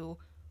for you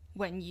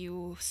when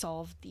you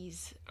solve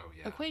these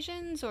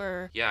equations,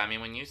 or? Yeah, I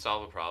mean, when you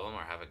solve a problem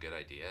or have a good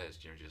idea,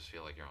 you just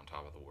feel like you're on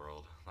top of the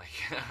world. Like,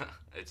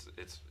 it's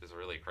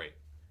really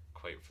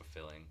quite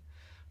fulfilling.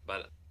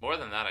 But more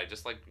than that, I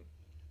just like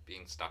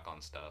being stuck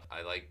on stuff.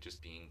 I like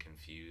just being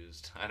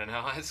confused. I don't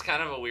know. It's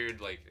kind of a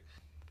weird, like,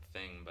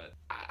 thing, but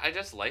I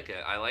just like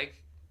it. I like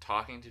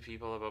talking to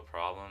people about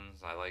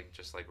problems. I like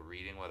just, like,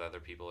 reading what other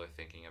people are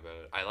thinking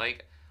about.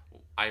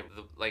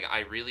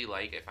 I really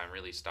like, if I'm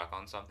really stuck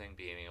on something,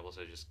 being able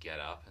to just get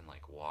up and,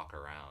 like, walk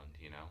around,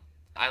 you know?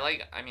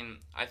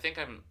 I think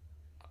I'm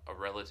a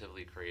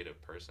relatively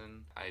creative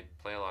person. I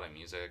play a lot of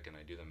music and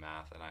I do the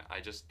math, and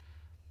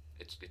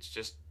it's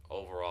just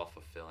overall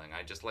fulfilling.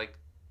 I just like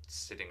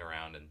sitting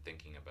around and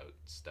thinking about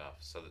stuff.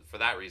 So for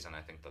that reason,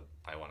 I think that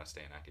I want to stay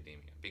in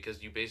academia,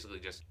 because you basically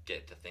just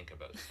get to think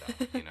about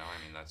stuff, you know?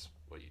 I mean, that's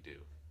what you do.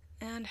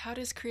 And how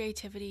does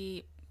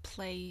creativity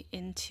play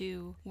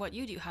into what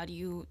you do? How do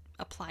you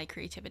apply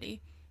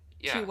creativity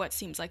to what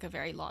seems like a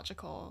very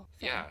logical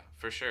thing? Yeah,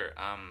 for sure.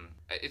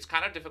 It's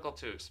kind of difficult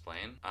to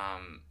explain,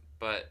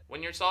 but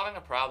when you're solving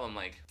a problem,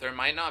 like, there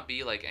might not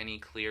be, like, any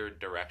clear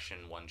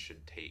direction one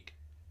should take,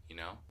 you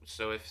know?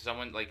 So if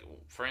someone, like,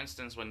 for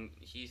instance, when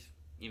Heath,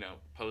 you know,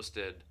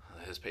 posted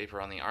his paper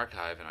on the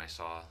archive and I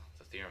saw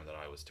the theorem that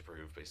I was to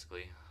prove,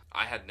 basically,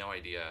 I had no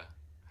idea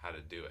how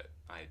to do it.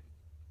 I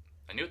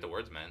knew what the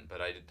words meant, but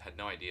I had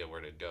no idea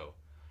where to go.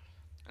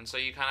 And so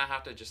you kind of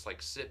have to just,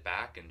 like, sit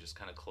back and just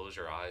kind of close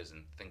your eyes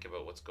and think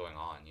about what's going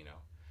on, you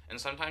know?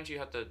 And sometimes you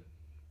have to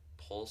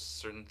pull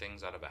certain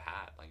things out of a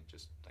hat, like,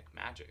 just like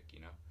magic, you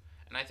know?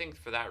 And I think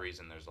for that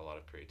reason there's a lot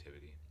of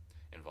creativity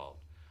involved.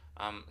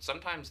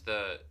 Sometimes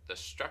the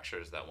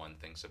structures that one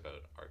thinks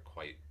about are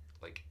quite,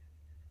 like,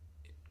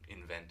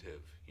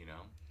 inventive, you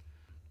know?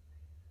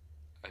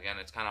 Again,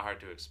 it's kind of hard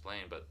to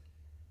explain, but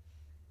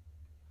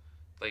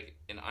like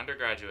in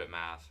undergraduate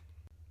math,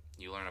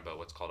 you learn about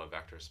what's called a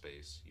vector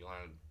space. You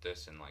learn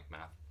this in like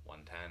math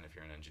 110 if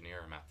you're an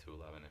engineer, or math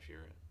 211 if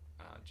you're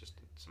just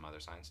some other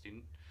science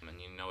student. And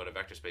you know what a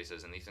vector space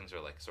is, and these things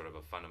are like sort of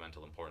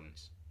fundamental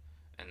importance.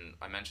 And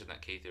I mentioned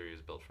that K-theory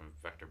is built from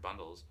vector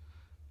bundles.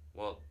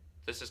 Well,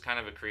 this is kind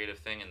of a creative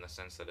thing in the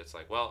sense that it's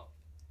like, well,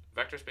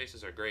 vector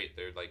spaces are great.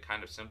 They're like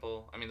kind of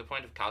simple. I mean, the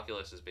point of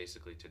calculus is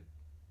basically to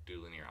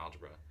do linear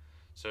algebra.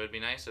 So it'd be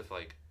nice if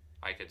like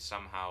I could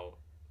somehow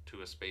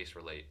to a space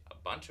relate a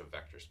bunch of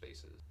vector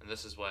spaces. And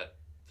this is what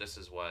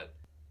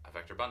a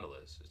vector bundle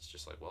is. It's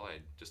just like, well, I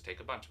just take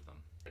a bunch of them.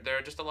 There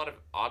are just a lot of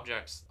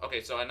objects.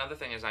 Okay, so another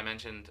thing is I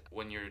mentioned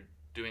when you're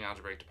doing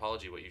algebraic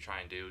topology, what you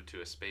try and do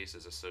to a space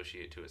is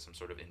associate to it some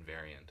sort of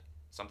invariant.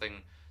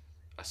 Something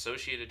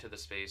associated to the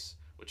space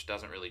which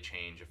doesn't really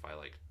change if I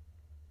like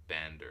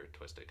bend or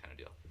twist it, kind of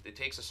deal. It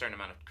takes a certain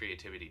amount of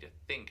creativity to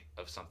think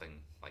of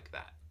something like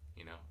that,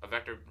 you know?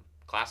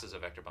 Classes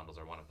of vector bundles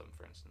are one of them,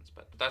 for instance,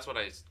 but that's what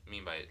I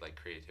mean by like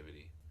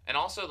creativity. And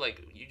also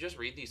like you just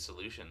read these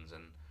solutions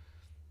and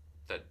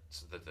that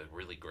the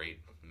really great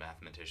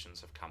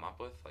mathematicians have come up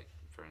with, like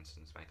for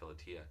instance Michael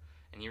Atiyah,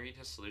 and you read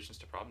his solutions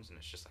to problems and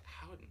it's just like,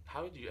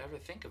 how would you ever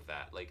think of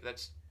that? Like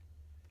that's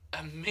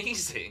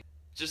amazing.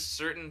 Just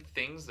certain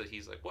things that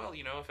he's like, well,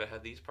 you know, if it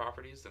had these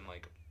properties, then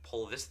like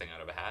pull this thing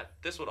out of a hat,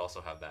 this would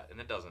also have that,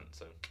 and it doesn't.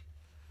 So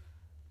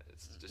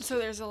it's just, so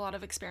there's a lot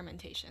of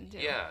experimentation too.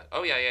 Yeah.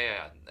 Oh yeah.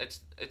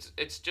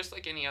 It's just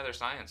like any other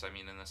science. I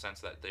mean, in the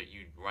sense that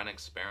you run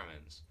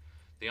experiments.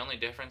 The only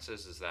difference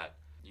is that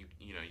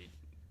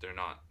they're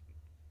not,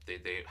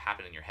 they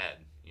happen in your head.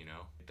 You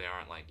know, they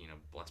aren't like, you know,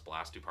 let's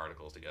blast two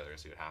particles together and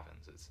see what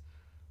happens. It's,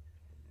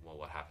 well,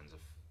 what happens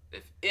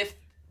if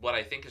what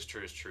I think is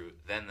true,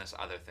 then this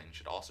other thing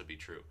should also be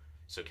true.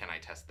 So can I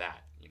test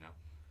that, you know?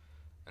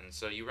 And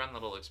so you run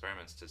little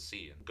experiments to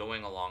see.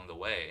 Going along the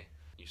way,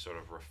 you sort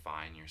of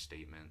refine your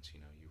statements,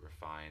 you know, you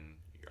refine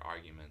your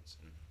arguments,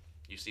 and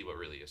you see what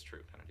really is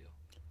true, kind of deal.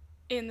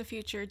 In the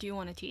future, do you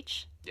want to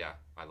teach? Yeah,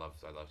 I love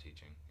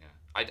teaching, yeah.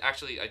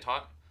 I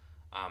taught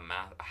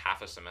math,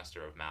 half a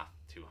semester of Math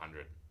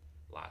 200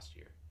 last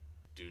year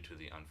due to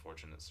the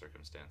unfortunate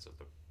circumstance of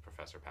the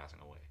professor passing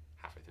away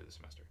halfway through the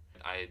semester.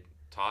 I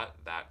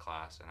taught that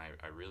class, and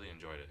I really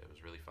enjoyed it. It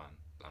was really fun.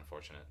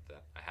 Unfortunate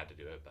that I had to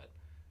do it, but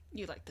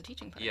you liked the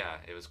teaching part. Yeah,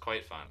 it was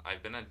quite fun.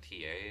 I've been a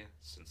TA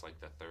since like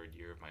the third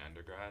year of my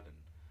undergrad, and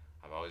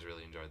I've always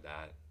really enjoyed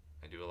that.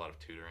 I do a lot of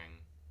tutoring.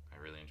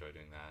 I really enjoy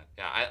doing that.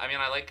 Yeah, I mean,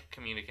 I like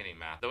communicating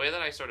math. The way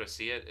that I sort of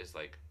see it is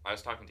like, I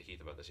was talking to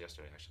Heath about this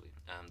yesterday, actually.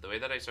 The way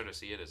that I sort of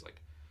see it is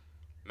like,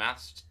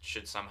 math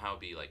should somehow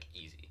be like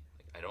easy.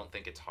 Like, I don't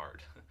think it's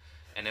hard.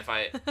 And if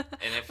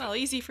well,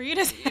 easy for you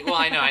to say. Well,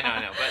 I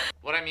know. But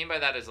what I mean by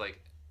that is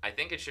like, I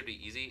think it should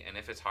be easy, and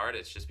if it's hard,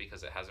 it's just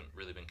because it hasn't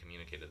really been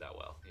communicated that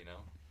well, you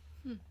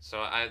know?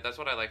 So that's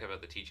what I like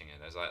about the teaching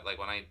it. Is like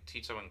when I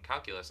teach someone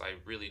calculus, I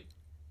really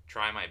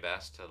try my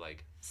best to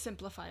like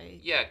simplify.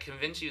 Yeah,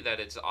 convince you that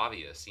it's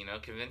obvious, you know?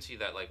 Convince you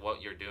that like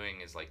what you're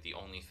doing is like the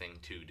only thing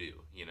to do,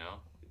 you know?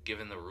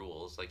 Given the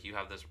rules, like you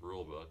have this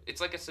rule book. It's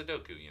like a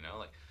Sudoku, you know?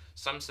 Like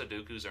some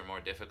Sudokus are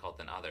more difficult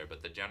than other,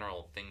 but the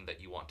general thing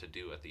that you want to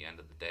do at the end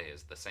of the day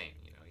is the same,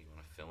 you know? You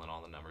want to fill in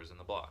all the numbers in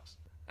the blocks.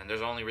 And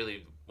there's only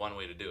really one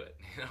way to do it,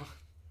 you know?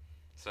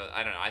 So,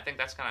 I don't know. I think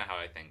that's kind of how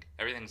I think.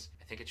 I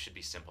think it should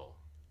be simple.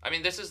 I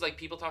mean, this is like,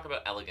 people talk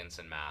about elegance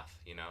in math,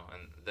 you know?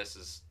 And this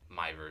is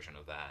my version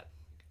of that.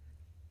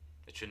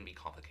 It shouldn't be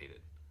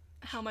complicated.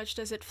 How much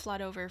does it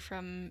flood over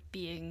from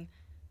being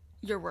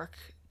your work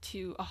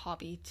to a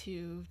hobby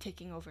to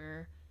taking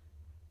over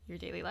your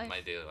daily life?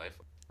 My daily life.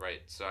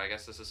 Right. So I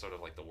guess this is sort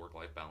of like the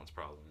work-life balance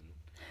problem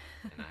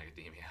in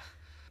academia.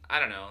 I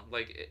don't know.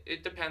 Like,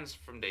 it depends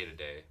from day to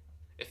day.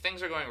 If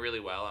things are going really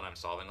well and I'm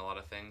solving a lot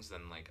of things,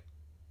 then like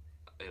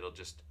it'll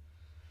just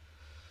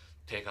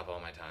take up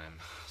all my time.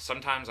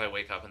 Sometimes I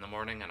wake up in the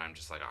morning and I'm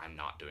just like, I'm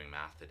not doing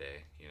math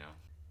today, you know?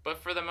 But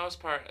for the most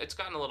part, it's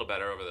gotten a little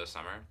better over the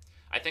summer.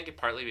 I think it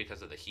partly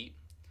because of the heat,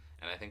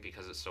 and I think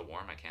because it's so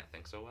warm, I can't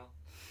think so well.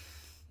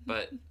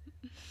 But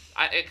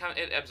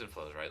it ebbs and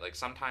flows, right? Like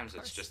sometimes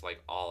it's just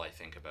like all I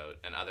think about,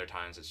 and other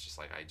times it's just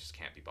like I just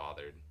can't be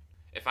bothered.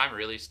 If I'm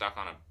really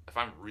if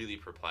I'm really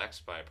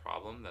perplexed by a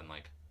problem, then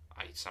like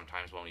I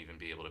sometimes won't even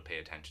be able to pay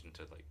attention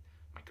to like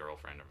my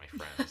girlfriend or my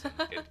friends. And,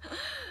 like,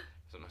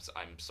 sometimes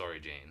I'm sorry,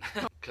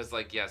 Jane, because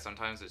like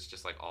sometimes it's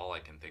just like all I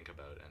can think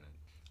about, and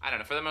I don't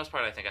know. For the most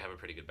part, I think I have a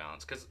pretty good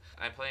balance because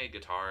I play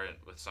guitar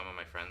with some of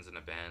my friends in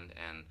a band,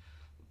 and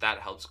that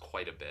helps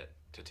quite a bit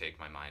to take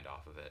my mind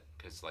off of it.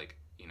 Because like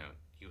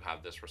you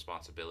have this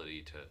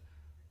responsibility to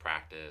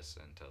practice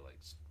and to like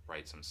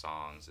write some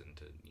songs and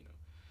to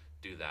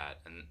do that,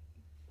 and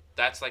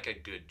that's like a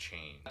good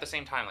change. At the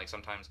same time, like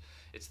sometimes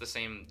it's the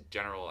same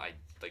general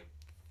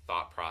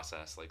thought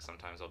process. Like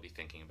sometimes I'll be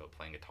thinking about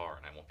playing guitar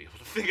and I won't be able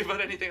to think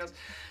about anything else.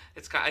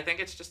 I think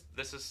it's just,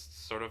 this is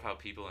sort of how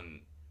people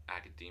in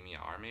academia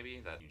are,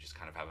 maybe, that you just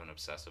kind of have an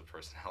obsessive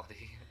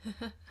personality.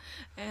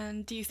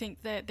 And do you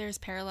think that there's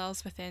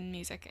parallels within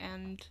music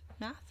and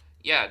math?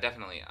 Yeah,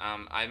 definitely.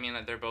 I mean,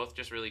 they're both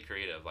just really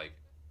creative. Like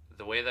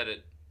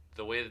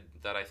the way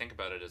that I think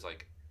about it is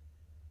like,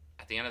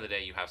 at the end of the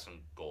day, you have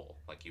some goal.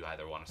 Like, you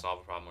either want to solve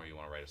a problem or you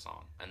want to write a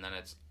song. And then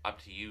it's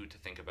up to you to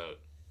think about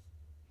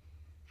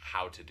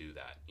how to do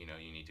that. You know,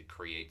 you need to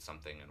create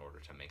something in order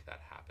to make that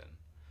happen.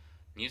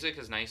 Music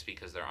is nice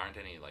because there aren't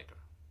any, like,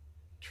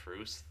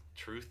 truths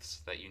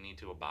that you need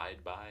to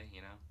abide by,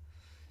 you know?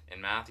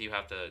 In math, you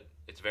have to,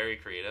 it's very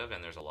creative,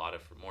 and there's a lot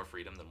of more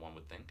freedom than one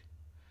would think.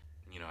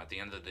 You know, at the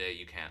end of the day,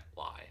 you can't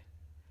lie.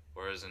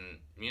 Whereas in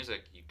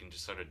music, you can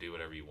just sort of do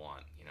whatever you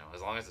want, you know,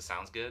 as long as it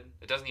sounds good.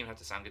 It doesn't even have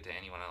to sound good to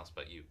anyone else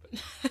but you,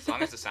 but as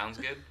long as it sounds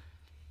good,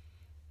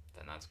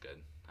 then that's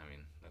good. I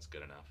mean, that's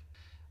good enough.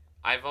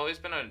 I've always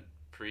been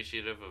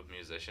appreciative of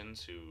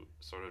musicians who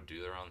sort of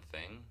do their own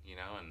thing, you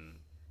know, and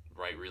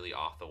write really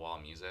off-the-wall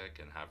music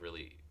and have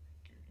really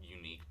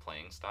unique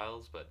playing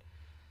styles, but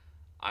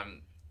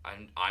I'm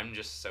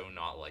just so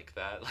not like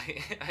that.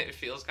 Like, it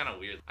feels kind of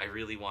weird. I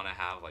really want to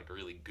have, like,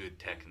 really good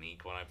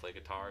technique when I play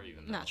guitar,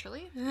 even though...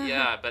 Naturally.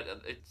 Yeah, but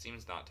it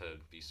seems not to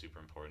be super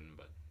important,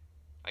 but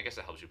I guess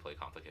it helps you play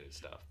complicated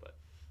stuff, but...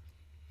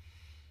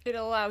 It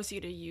allows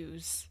you to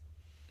use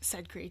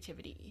said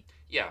creativity.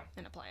 Yeah.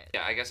 And apply it.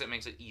 Yeah, I guess it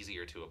makes it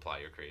easier to apply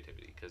your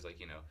creativity, because, like,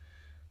 you know,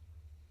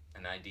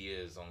 an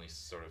idea is only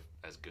sort of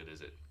as good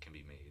as it can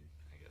be made,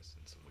 I guess,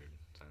 in some weird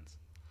sense.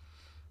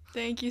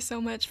 Thank you so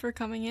much for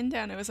coming in,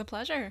 Dan. It was a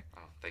pleasure.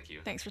 Oh, thank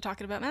you. Thanks for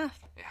talking about math.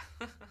 Yeah.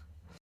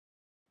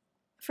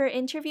 For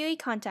interviewee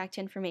contact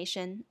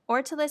information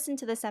or to listen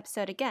to this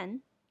episode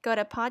again, go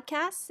to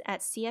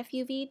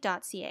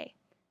podcasts@cfuv.ca.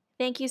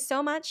 Thank you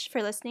so much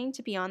for listening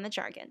to Beyond the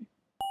Jargon.